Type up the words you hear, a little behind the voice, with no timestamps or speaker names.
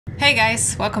Hey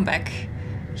guys, welcome back.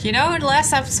 You know, in the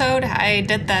last episode I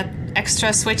did that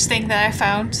extra switch thing that I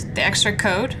found, the extra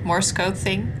code, Morse code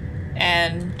thing,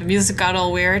 and the music got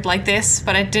all weird like this,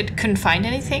 but I couldn't find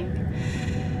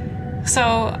anything.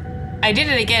 So I did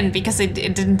it again because it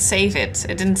didn't save it.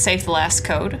 It didn't save the last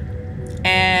code.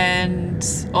 And,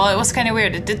 well, it was kind of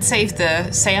weird. It did save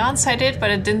the seance I did, but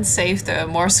it didn't save the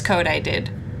Morse code I did.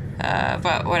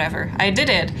 But whatever. I did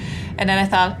it. And then I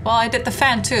thought, well, I did the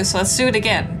fan too, so let's do it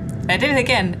again. I did it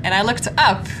again, and I looked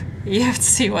up. You have to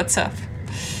see what's up.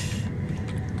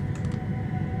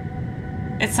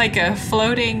 It's like a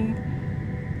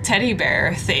floating teddy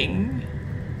bear thing.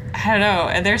 I don't know,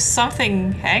 and there's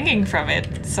something hanging from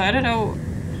it, so I don't know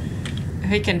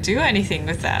if we can do anything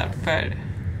with that, but...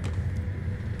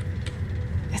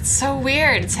 It's so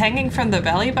weird. It's hanging from the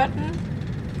belly button.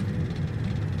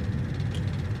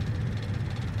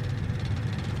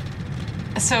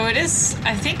 So it is,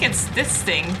 I think it's this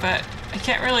thing, but I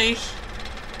can't really...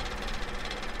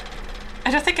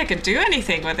 I don't think I could do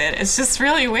anything with it. It's just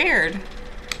really weird.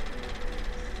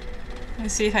 Let me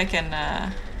see if I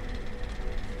can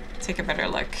take a better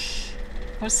look.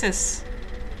 What's this?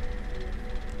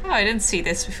 Oh, I didn't see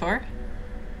this before.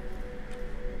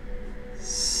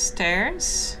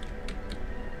 Stairs?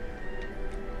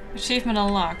 Achievement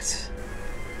unlocked.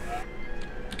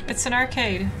 It's an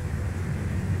arcade.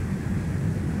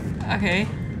 Okay.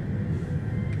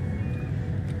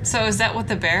 So is that what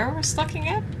the bear was looking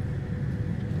at?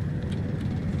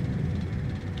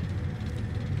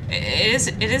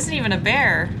 It isn't even a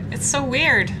bear. It's so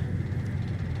weird.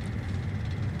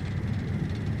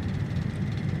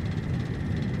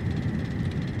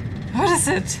 What is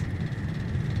it?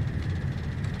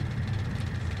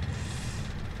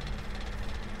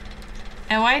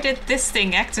 And why did this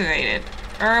thing activate it?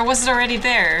 Or was it already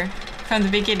there from the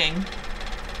beginning?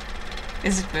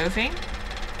 Is it moving?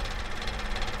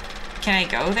 Can I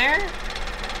go there?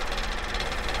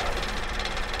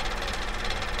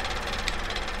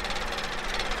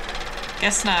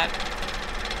 Guess not.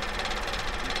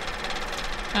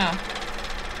 Oh.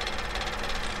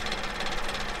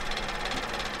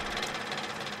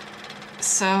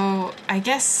 So, I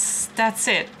guess that's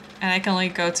it. And I can only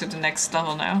go to the next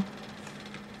level now.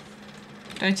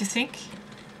 Don't you think?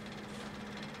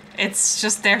 It's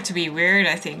just there to be weird,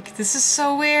 I think. This is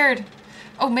so weird.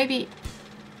 Oh, maybe...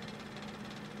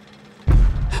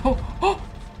 Oh! Oh!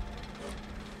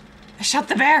 I shot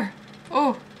the bear!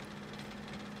 Oh!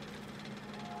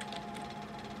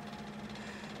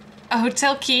 A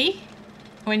hotel key?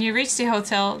 When you reach the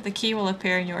hotel, the key will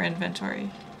appear in your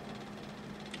inventory.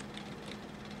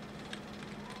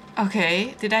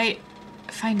 Okay, did I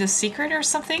find a secret or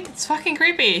something? It's fucking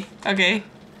creepy. Okay.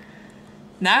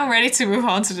 Now I'm ready to move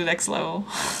on to the next level.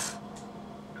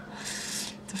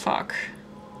 The fuck?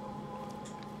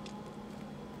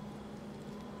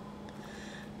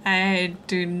 I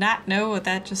do not know what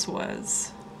that just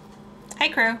was. Hey,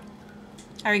 Crow.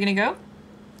 Are we gonna go?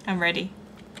 I'm ready.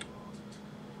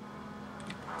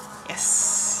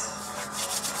 Yes.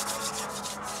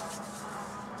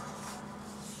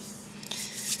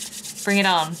 Bring it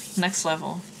on. Next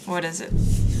level. What is it?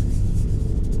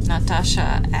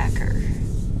 Natasha Acker.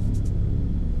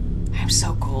 I'm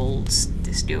so cold.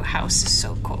 This new house is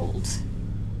so cold.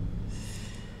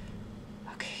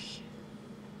 Okay.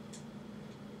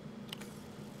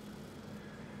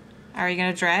 Are you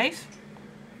gonna drive?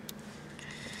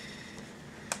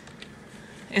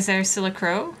 Is there still a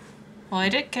crow? Well, I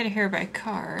did get here by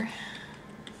car.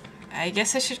 I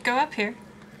guess I should go up here.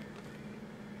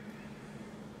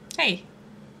 Hey.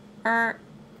 Or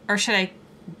should I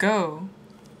go?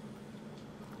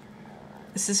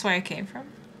 Is this where I came from?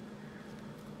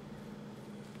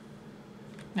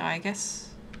 No, I guess.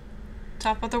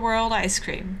 Top of the world ice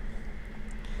cream.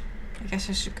 I guess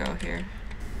I should go here.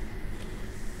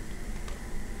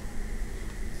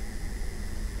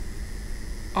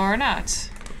 Or not.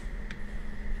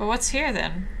 But what's here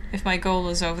then, if my goal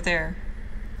is over there?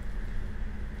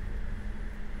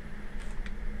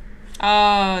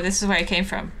 Oh, this is where I came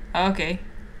from. Okay.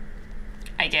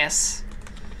 I guess.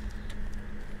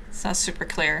 It's not super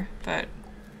clear, but...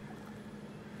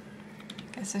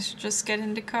 I guess I should just get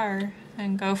in the car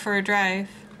and go for a drive.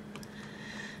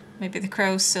 Maybe the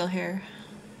crow's still here.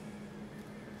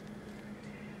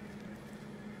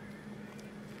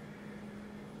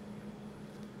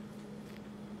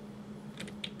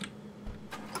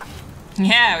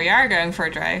 Yeah, we are going for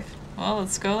a drive. Well,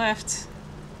 let's go left.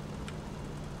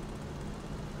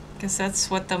 Guess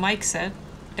that's what the mic said.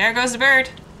 There goes the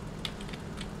bird.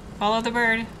 Follow the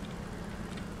bird.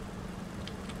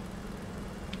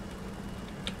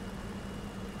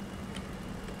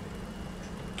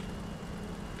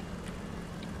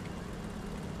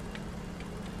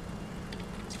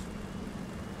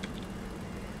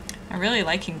 really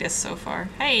liking this so far.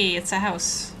 Hey, it's a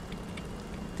house.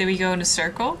 Did we go in a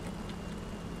circle?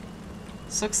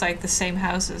 This looks like the same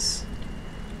houses.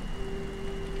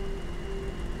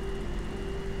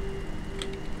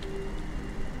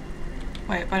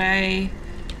 Wait, but I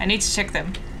need to check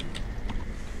them.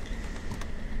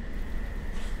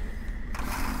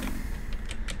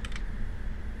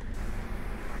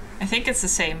 I think it's the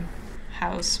same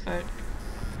house, but...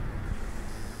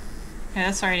 yeah,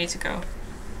 that's where I need to go.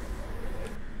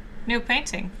 New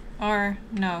painting. Or,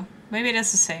 no. Maybe it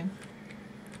is the same.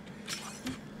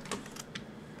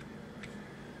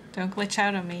 Don't glitch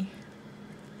out on me.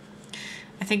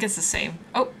 I think it's the same.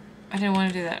 Oh! I didn't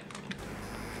want to do that.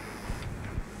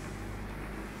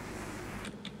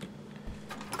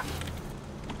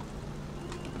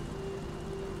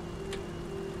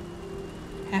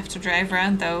 Have to drive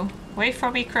around though. Wait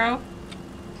for me, Crow.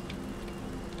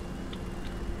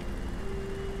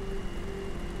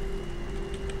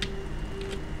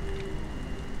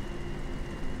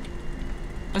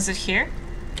 Was it here?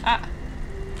 Ah.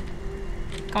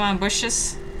 Come on,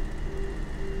 bushes.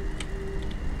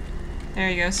 There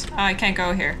he goes. Oh, I can't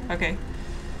go here. Okay.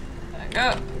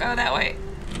 Go that way.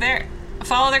 There.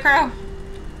 Follow the crow.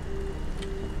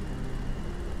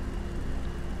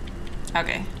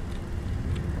 Okay.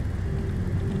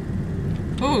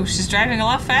 Ooh, she's driving a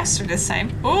lot faster this time.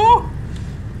 Ooh!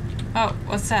 Oh,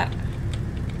 what's that?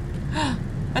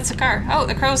 That's a car. Oh,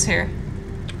 the crow's here.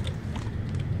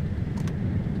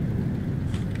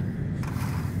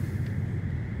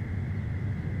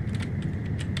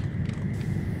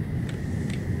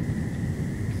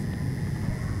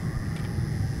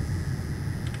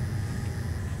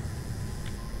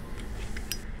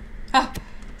 Oh,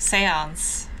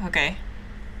 seance. Okay.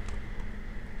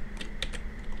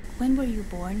 When were you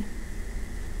born?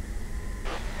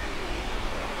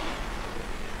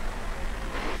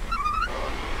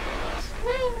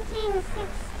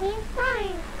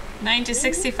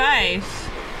 1965.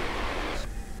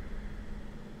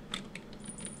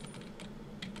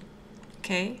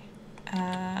 Okay.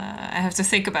 I have to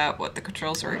think about what the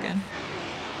controls were again.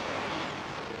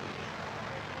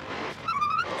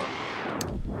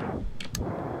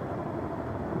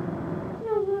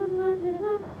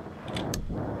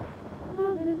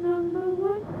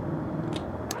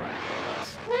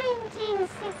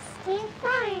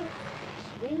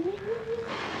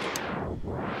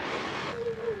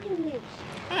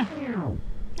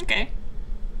 Okay.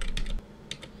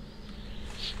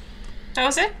 That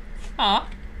was it? Aw.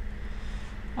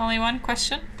 Only one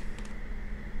question?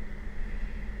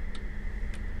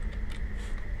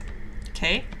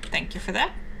 Okay, thank you for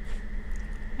that.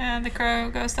 And the crow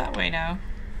goes that way now.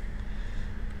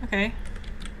 Okay.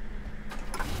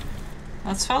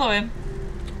 Let's follow him.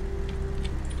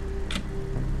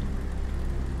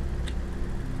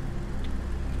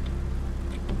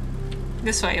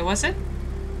 This way, was it?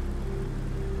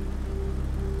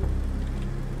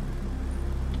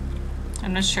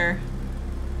 I'm not sure.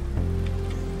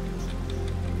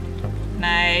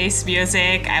 Nice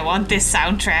music. I want this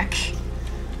soundtrack.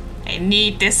 I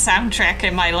need this soundtrack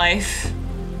in my life.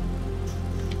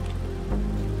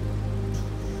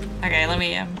 Okay, let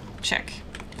me check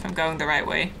if I'm going the right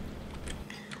way.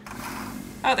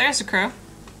 Oh, there's a crow.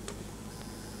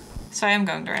 So I am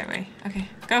going the right way. Okay,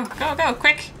 go, go, go,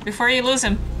 quick, before you lose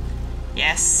him.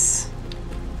 Yes.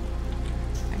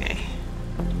 Okay.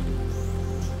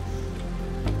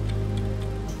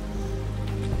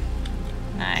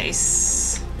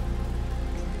 Nice.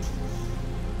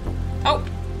 Oh!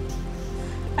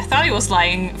 I thought he was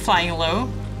flying low.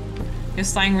 He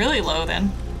was flying really low then.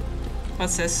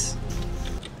 What's this?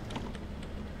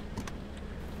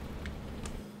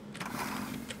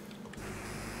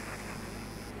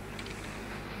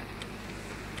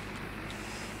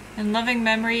 In loving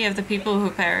memory of the people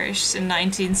who perished in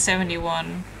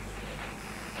 1971.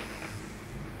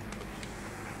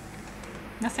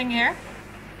 Nothing here?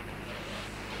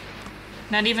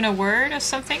 Not even a word or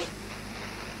something?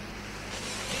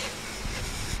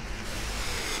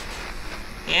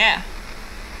 Yeah.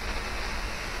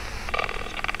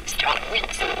 Strong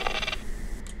winds.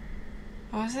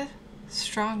 What was it?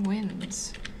 Strong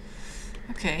winds.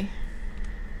 Okay.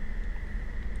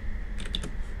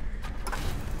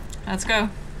 Let's go.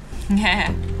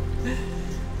 Yeah.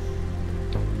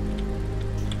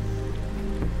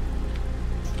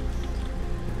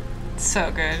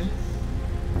 So good.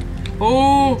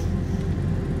 Oh.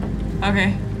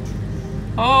 Okay.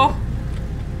 Oh.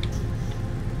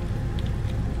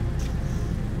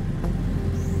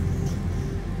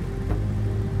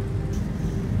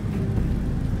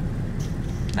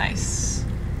 Nice.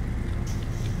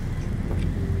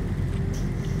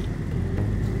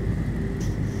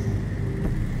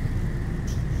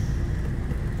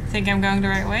 Think I'm going the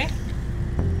right way?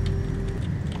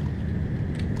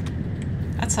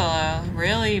 That's a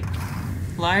really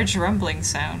large rumbling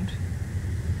sound.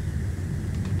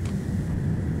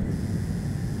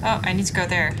 Oh, I need to go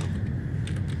there.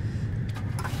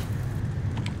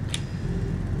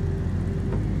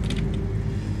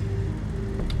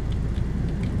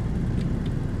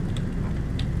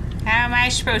 How am I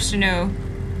supposed to know?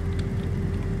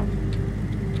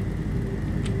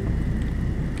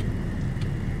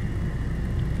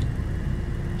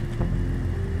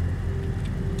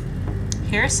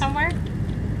 Here somewhere?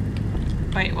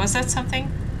 Wait, was that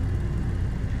something?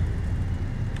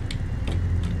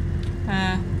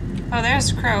 Oh,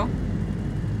 there's a crow.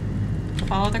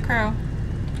 Follow the crow.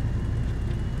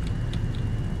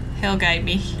 He'll guide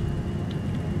me.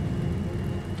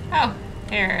 Oh,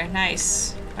 here,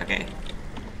 nice. Okay.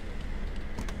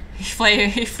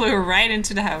 He flew right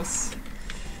into the house.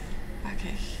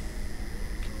 Okay.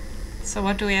 So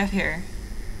what do we have here?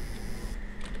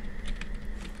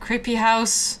 Creepy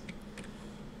house.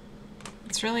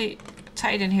 It's really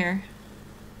tight in here.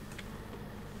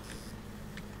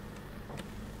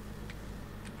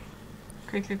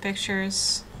 Creepy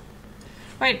pictures.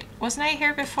 Wait, wasn't I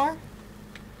here before?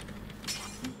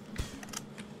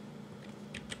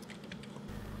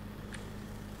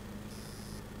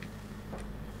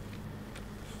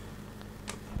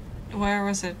 Where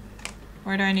was it?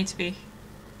 Where do I need to be?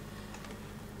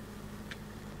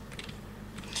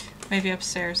 Maybe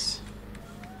upstairs.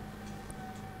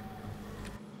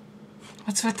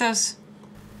 What's with those?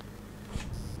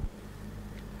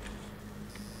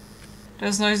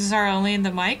 Those noises are only in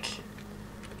the mic?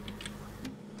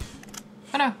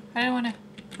 Oh no, I didn't want to.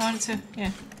 I wanted to,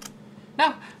 yeah.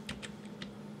 No!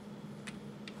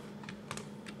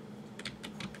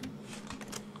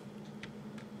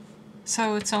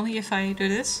 So it's only if I do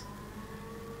this?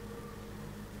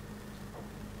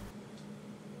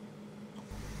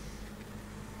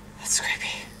 That's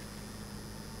creepy.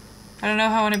 I don't know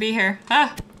if I want to be here.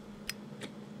 Ah!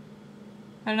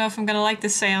 I don't know if I'm gonna like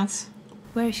this seance.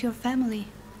 Where's your family?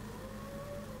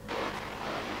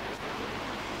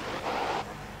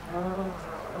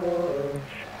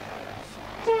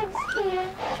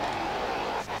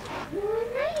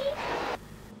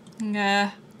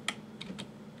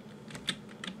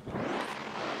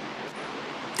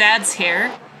 Dad's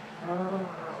here.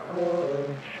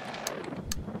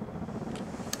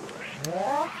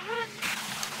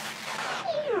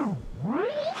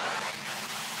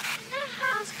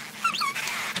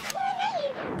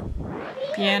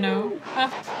 Piano. Oh.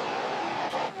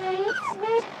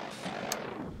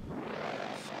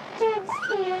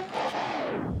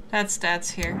 That's Dad's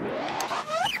here.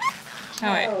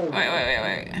 Oh wait.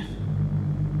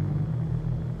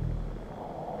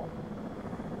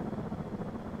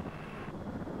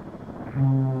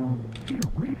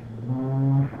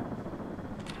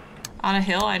 On a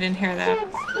hill? I didn't hear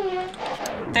that.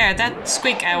 There, that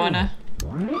squeak I wanna.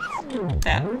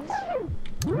 That.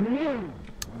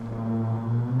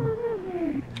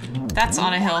 That's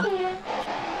on a hill.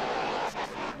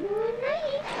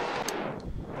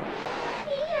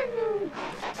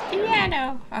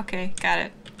 Piano. Okay, got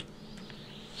it.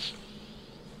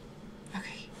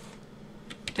 Okay.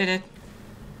 Did it.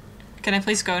 Can I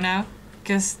please go now?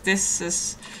 Because this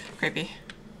is creepy.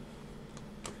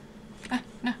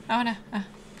 No, I wanna.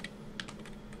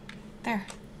 There.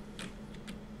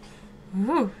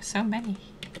 Ooh, so many.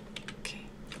 Okay.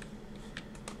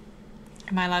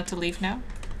 Am I allowed to leave now?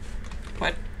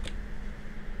 What?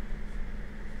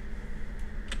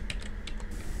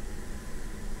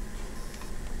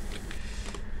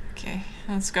 Okay,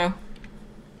 let's go.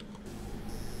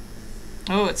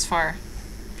 Oh, it's far.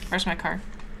 Where's my car?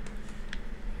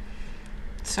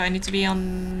 So I need to be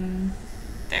on...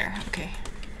 there. Okay,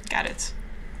 got it.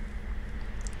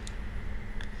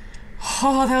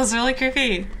 Oh, that was really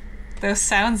creepy. Those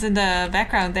sounds in the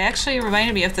background, they actually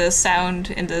reminded me of the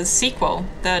sound in the sequel.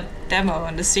 The demo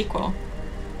in the sequel.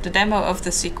 The demo of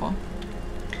the sequel.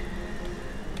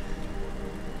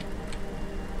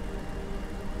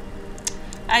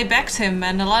 I backed him,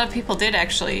 and a lot of people did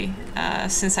actually,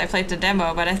 since I played the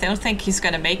demo, but I don't think he's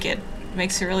gonna make it. It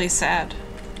makes me really sad.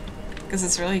 Because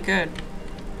it's really good.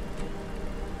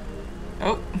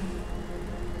 Oh.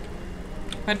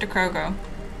 Where'd the crow go?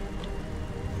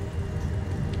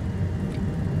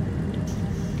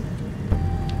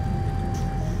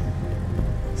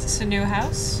 Is this a new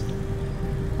house?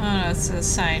 Oh no, it's a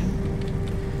sign.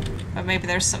 But maybe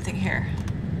there's something here.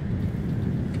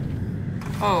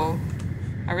 Oh.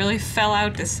 I really fell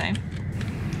out this time.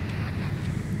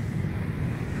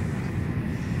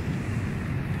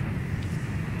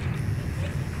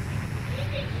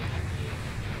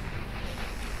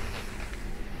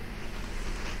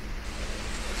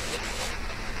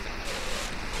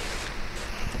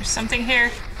 something here.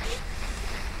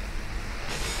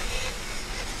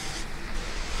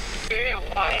 Pale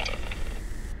light.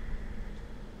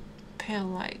 Pale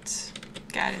light.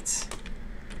 Got it.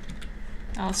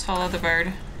 Now let's follow the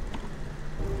bird.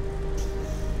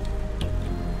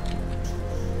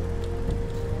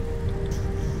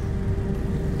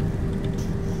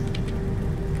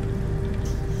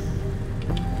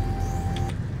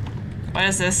 What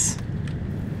is this?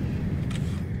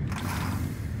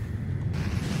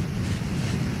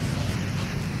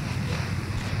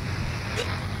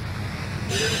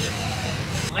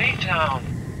 Lay down.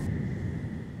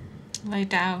 Lay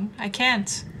down. I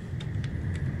can't.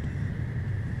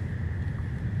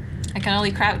 I can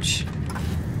only crouch.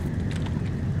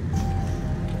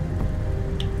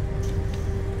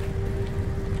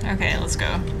 Okay, let's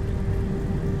go.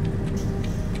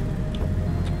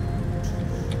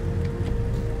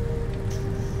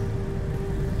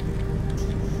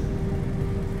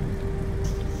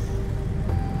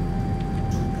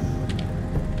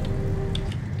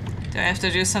 Do I have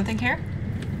to do something here?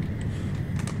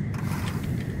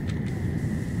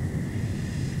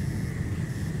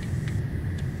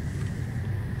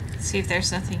 Let's see if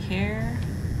there's nothing here.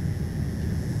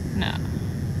 No.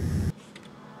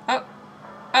 Oh!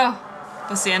 Oh!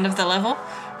 That's the end of the level?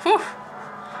 Whew!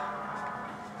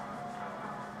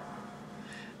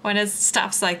 When it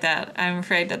stops like that, I'm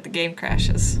afraid that the game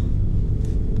crashes.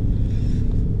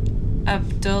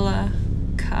 Abdullah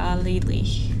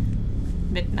Khalili.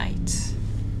 Midnight.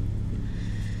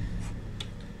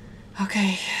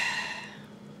 Okay.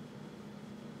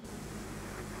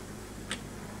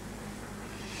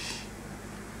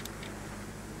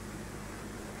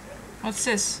 What's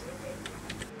this?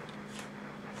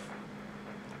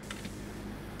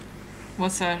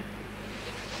 What's that?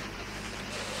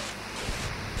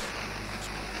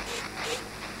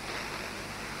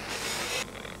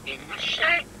 In the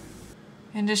shed.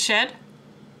 In the shed?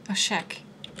 A shack.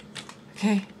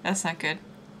 Okay, that's not good.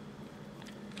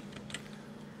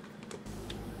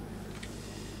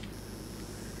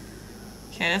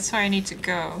 Okay, that's where I need to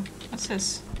go. What's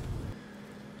this?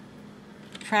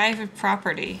 Private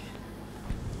property.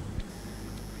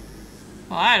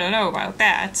 Well, I don't know about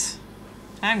that.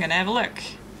 I'm gonna have a look.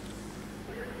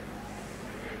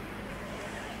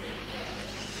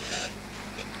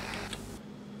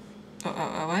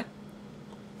 What?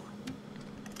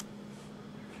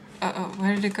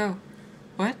 Where did it go?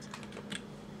 What?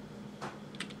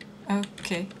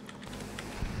 Okay.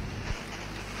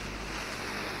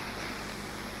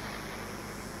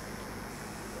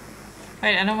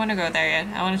 Wait, I don't want to go there yet.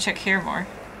 I want to check here more.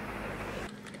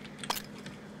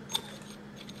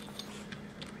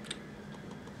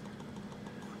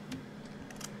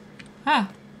 Huh.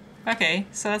 Okay,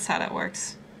 so that's how that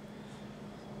works.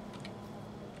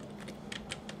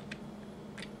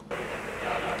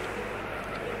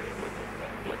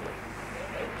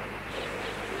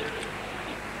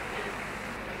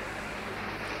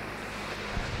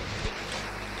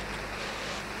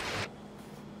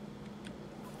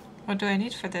 What do I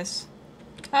need for this?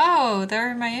 Oh,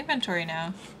 they're in my inventory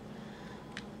now.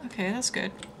 Okay, that's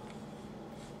good.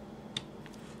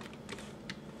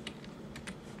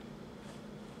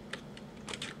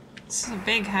 This is a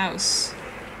big house.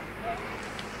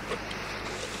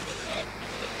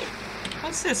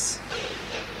 What's this?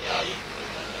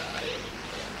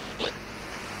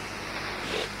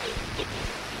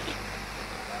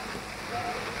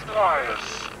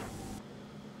 Liars.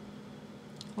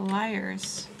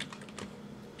 Liars.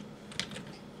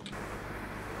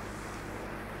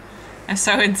 I'm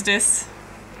so into this.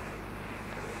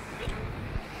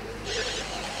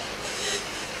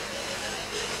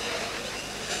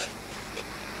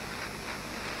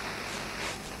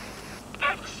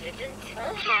 Accidents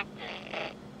will happen.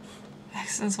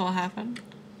 Accidents will happen.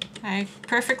 I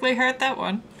perfectly heard that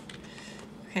one.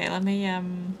 Okay, let me,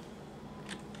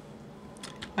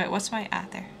 wait, what's my... Ah,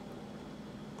 there.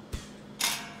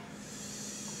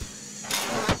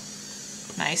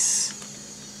 Nice.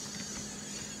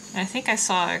 I think I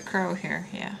saw a crow here,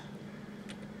 yeah.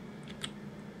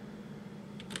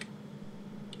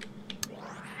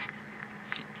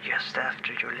 Just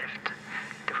after you left,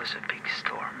 there was a big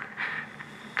storm.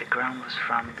 The ground was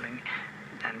rumbling,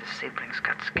 and the siblings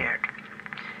got scared.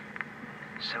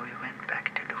 So we went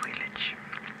back to the village.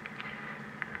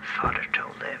 Father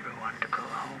told everyone to go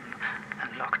home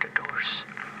and lock the doors.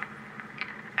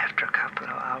 After a couple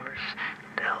of hours,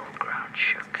 the whole ground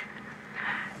shook,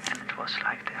 and it was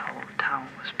like the whole town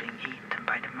was being eaten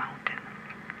by the mountain.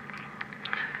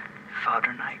 Father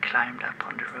and I climbed up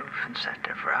on the roof and sat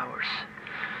there for hours.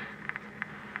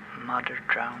 Mother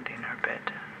drowned in her bed.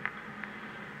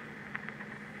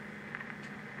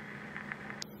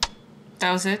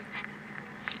 That was it?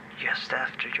 Just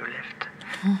after you left.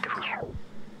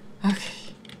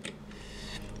 Okay.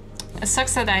 It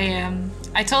sucks that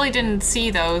I totally didn't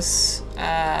see those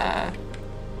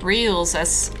reels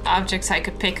as objects I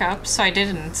could pick up, so I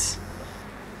didn't.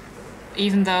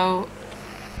 Even though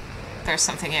there's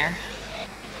something here.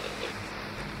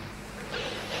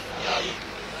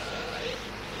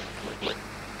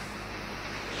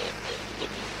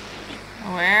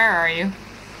 Where are you?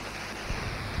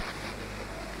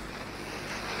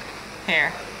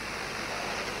 Here.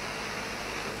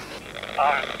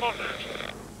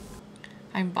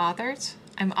 I'm bothered?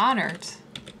 I'm honored.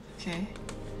 Okay.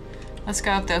 Let's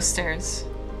go up those stairs.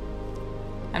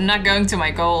 I'm not going to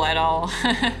my goal at all.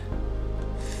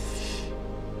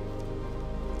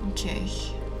 Okay.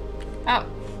 Oh.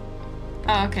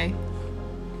 Oh, okay.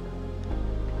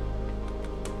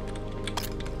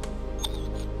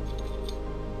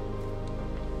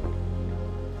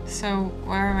 So,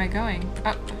 where am I going?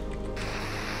 Oh.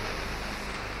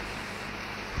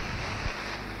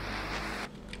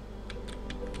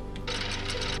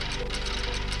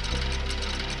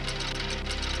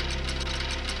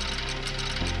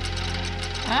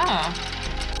 Oh.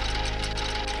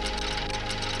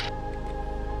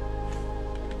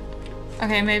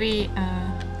 Okay, maybe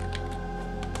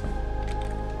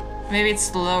it's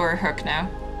the lower hook now.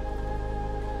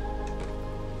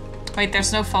 Wait,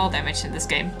 there's no fall damage in this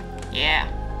game. Yeah.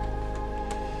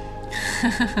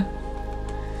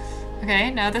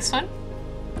 Okay, now this one.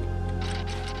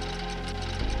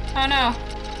 Oh no,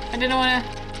 I didn't wanna...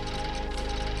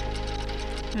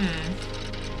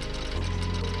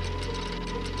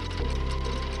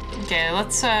 Okay,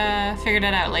 let's figure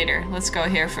that out later. Let's go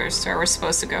here first, where we're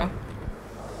supposed to go.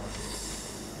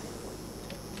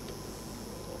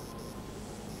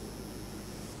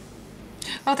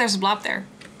 Oh, there's a blob there.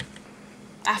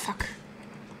 Ah, fuck.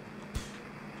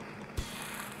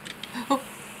 Oh.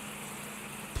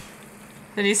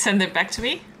 Did he send it back to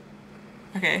me?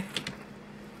 Okay.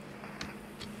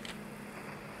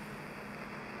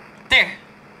 There.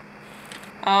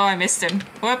 Oh, I missed him.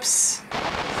 Whoops.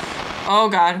 Oh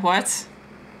god, what?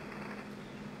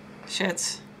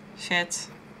 Shit. Shit.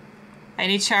 I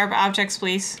need sharp objects,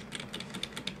 please.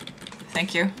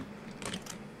 Thank you.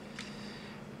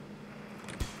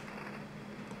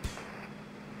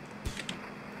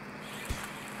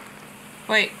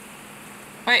 Wait.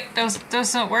 Wait,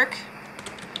 those don't work?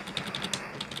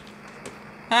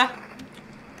 Huh?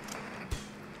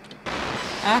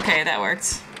 Okay, that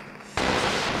worked.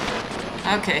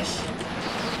 Okay.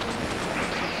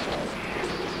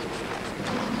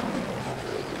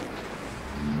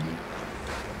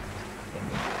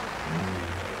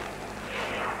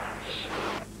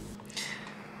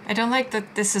 I don't like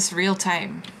that this is real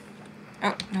time.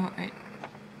 Oh, no, wait.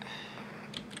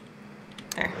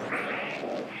 There.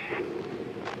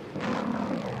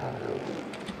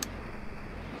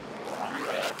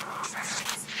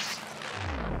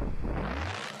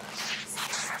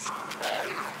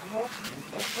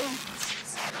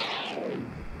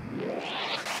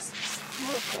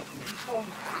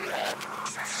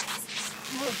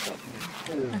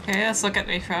 Okay, let's look at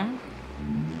me from.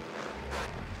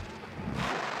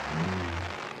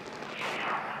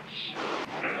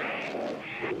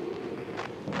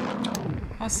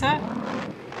 What's that?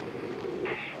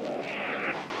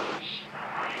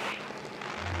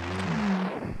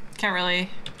 Can't really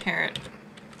hear it.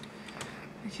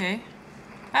 Okay.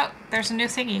 Oh, there's a new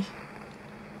thingy.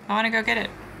 I want to go get it.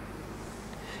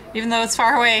 Even though it's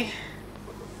far away.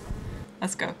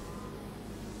 Let's go.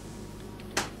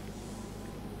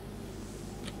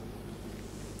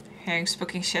 Hearing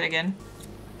spooking shit again.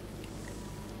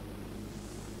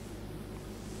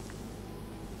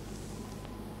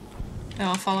 No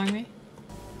one following me?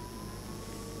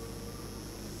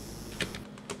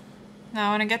 No, I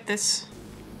want to get this.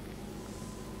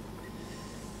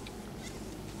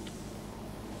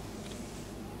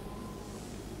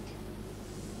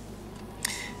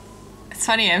 It's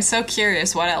funny, I'm so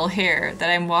curious what I'll hear that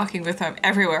I'm walking with my,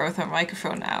 everywhere with my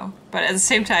microphone now. But at the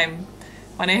same time,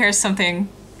 when I hear something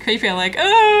creepy, I'm like,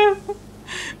 oh!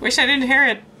 Wish I didn't hear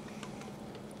it.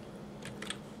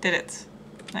 Did it.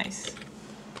 Nice.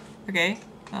 Okay,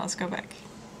 now let's go back.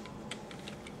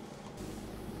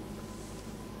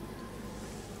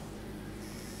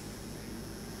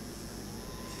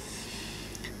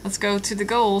 Let's go to the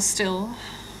goal still.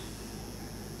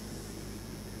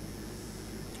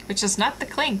 Which is not the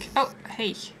clink. Oh,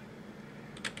 hey.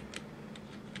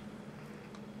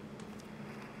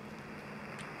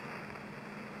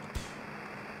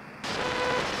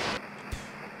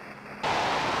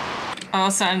 Oh,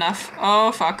 it's not enough.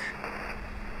 Oh, fuck.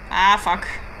 Ah, fuck.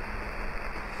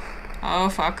 Oh,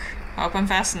 fuck. Hope I'm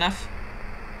fast enough.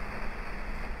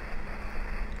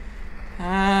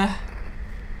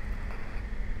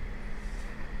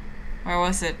 Where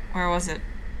was it? Where was it?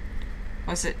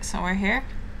 Was it somewhere here?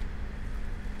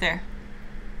 There.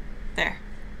 There.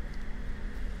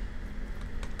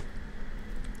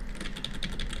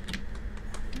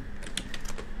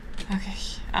 Okay.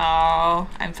 Oh,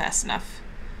 I'm fast enough.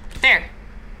 There!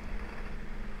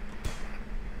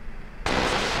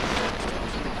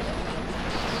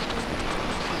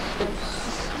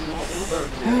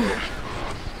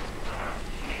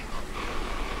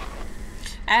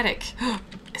 Attic.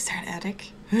 Is there an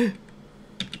attic?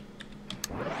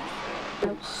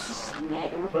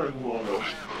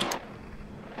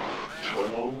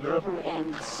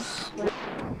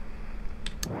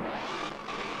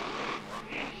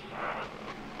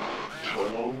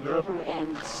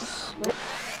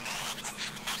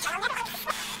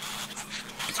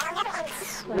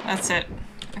 That's it.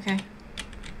 Okay.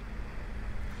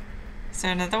 Is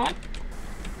there another one?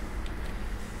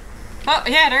 Oh,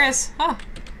 yeah, there is. Oh.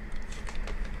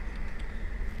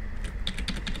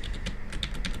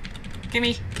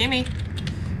 Gimme, gimme.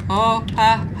 Oh,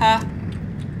 ha, ha.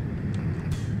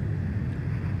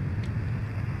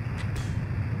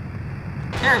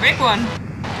 You're a big one.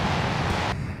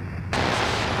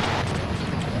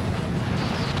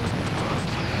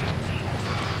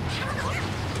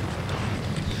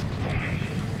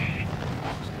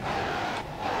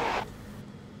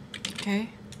 Okay.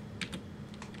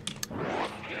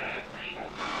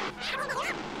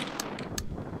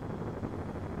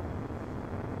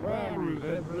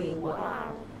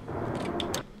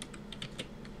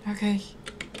 Okay.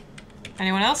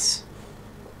 Anyone else?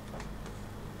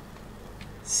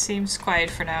 Seems quiet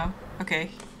for now.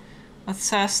 Okay. Let's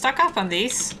stock up on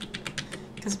these.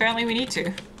 Because apparently we need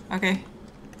to. Okay.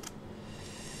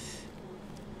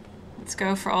 Let's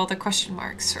go for all the question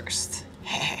marks first.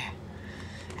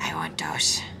 I want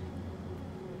those.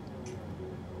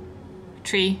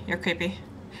 Tree, you're creepy.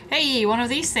 Hey, one of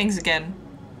these things again.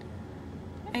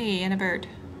 Hey, and a bird.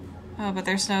 Oh, but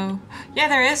there's no... Yeah,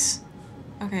 there is!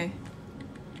 Okay.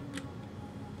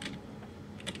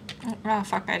 Oh,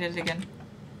 fuck, I did it again.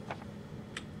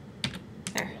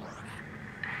 There.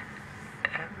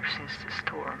 Ever since the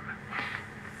storm,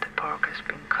 the park has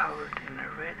been covered in a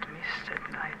red mist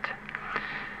at night.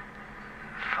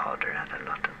 Father had a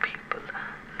lot of people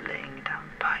laying down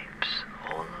pipes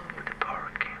all over the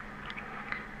park.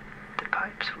 The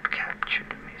pipes would capture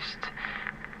the mist,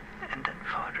 and then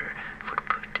Father would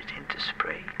put it into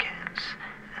spray cans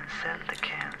and sell the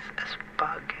cans as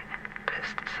bug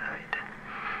pesticide.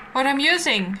 What I'm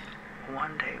using?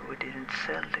 One day we didn't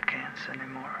sell the cans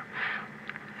anymore,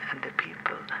 and the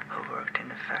people who worked in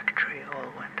the factory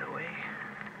all went away.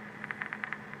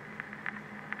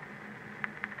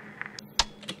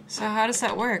 So how does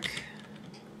that work?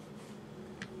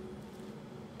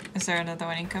 Is there another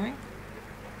one incoming?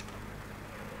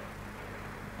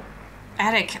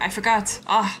 Attic, I forgot.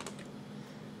 Ah.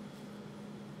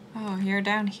 Oh, you're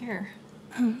down here.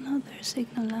 Another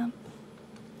signal lamp.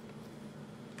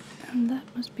 And that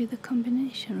must be the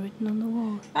combination written on the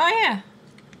wall. Oh yeah.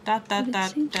 Dot But dot it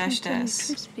dot seems dash like the dash.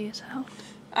 electricity is out.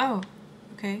 Oh,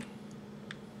 okay.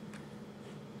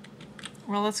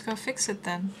 Well, let's go fix it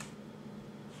then.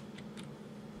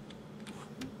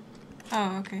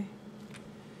 Oh, okay.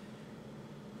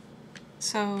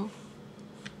 So,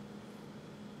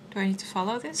 do I need to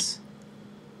follow this?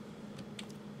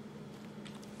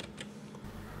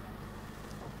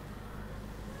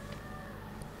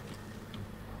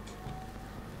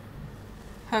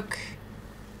 Hook.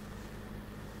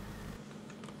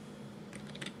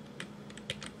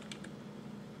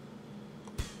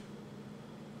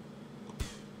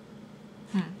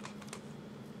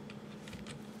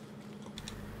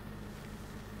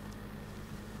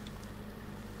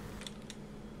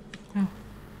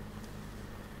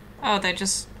 Oh, they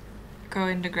just go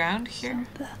in the ground here?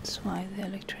 So that's why the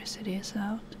electricity is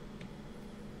out.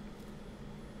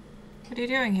 What are you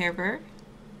doing here, bird?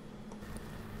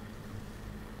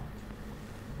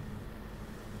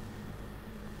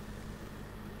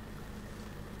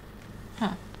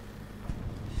 Huh.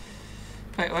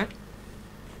 Wait, what?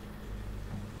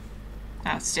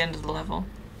 Oh, it's the end of the level.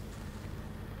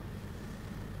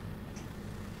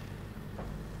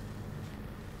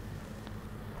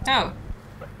 Oh.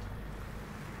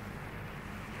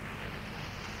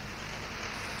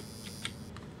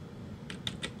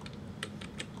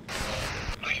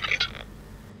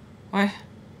 What?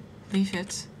 Leave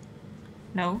it?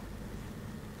 No.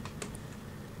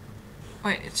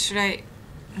 Wait, should I...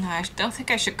 No, I don't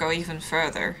think I should go even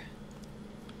further.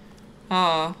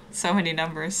 Oh, so many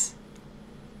numbers.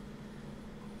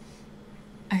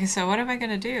 Okay, so what am I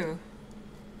gonna do?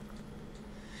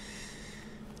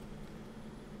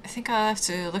 I think I'll have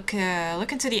to look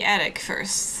into the attic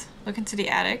first. Look into the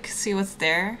attic, see what's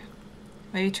there.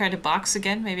 Maybe try the box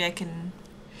again. Maybe I can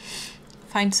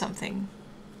find something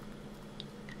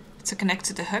to connect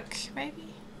to the hook, maybe?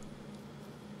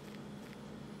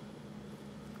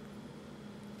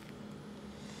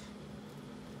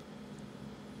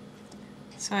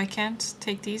 So I can't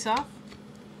take these off?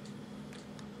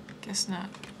 Guess not.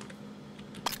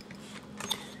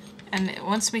 And it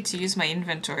wants me to use my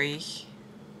inventory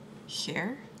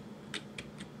here.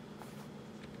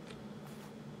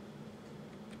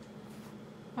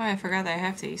 Oh, I forgot that I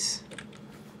have these.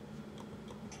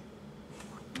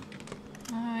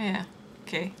 Oh yeah,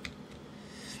 okay.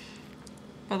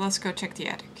 But let's go check the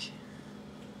attic.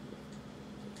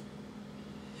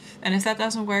 And if that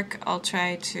doesn't work, I'll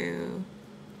try to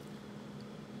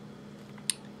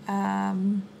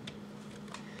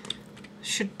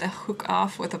shoot the hook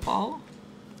off with a ball.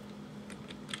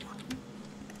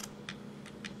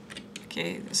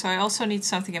 Okay, so I also need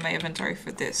something in my inventory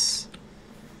for this.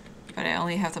 But I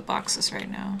only have the boxes right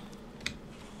now.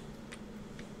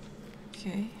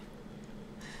 Okay.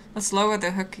 Let's lower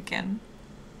the hook again.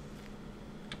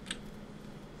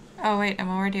 Oh wait, I'm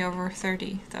already over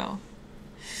 30 though.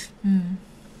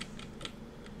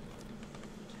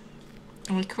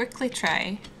 I'll quickly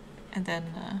try and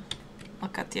then I'll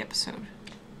cut the episode.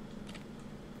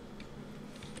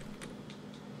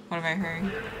 What am I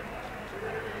hearing?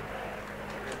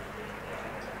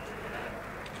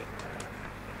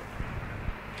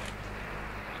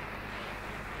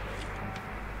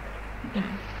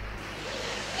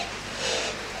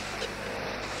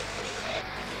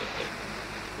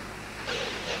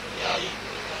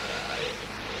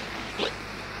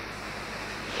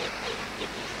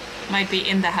 Might be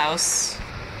in the house.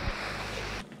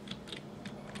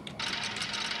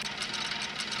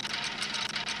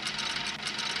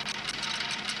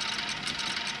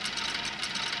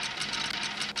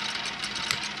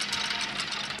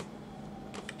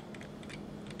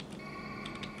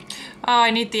 Oh,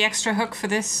 I need the extra hook for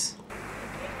this.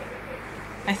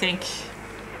 I think.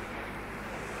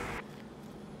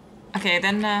 Okay,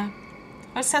 then,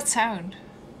 what's that sound?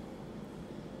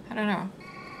 I don't know.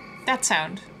 That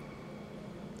sound.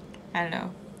 I don't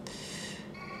know.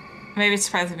 Maybe it's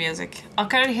part of the music. I'll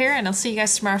cut it here and I'll see you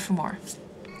guys tomorrow for more.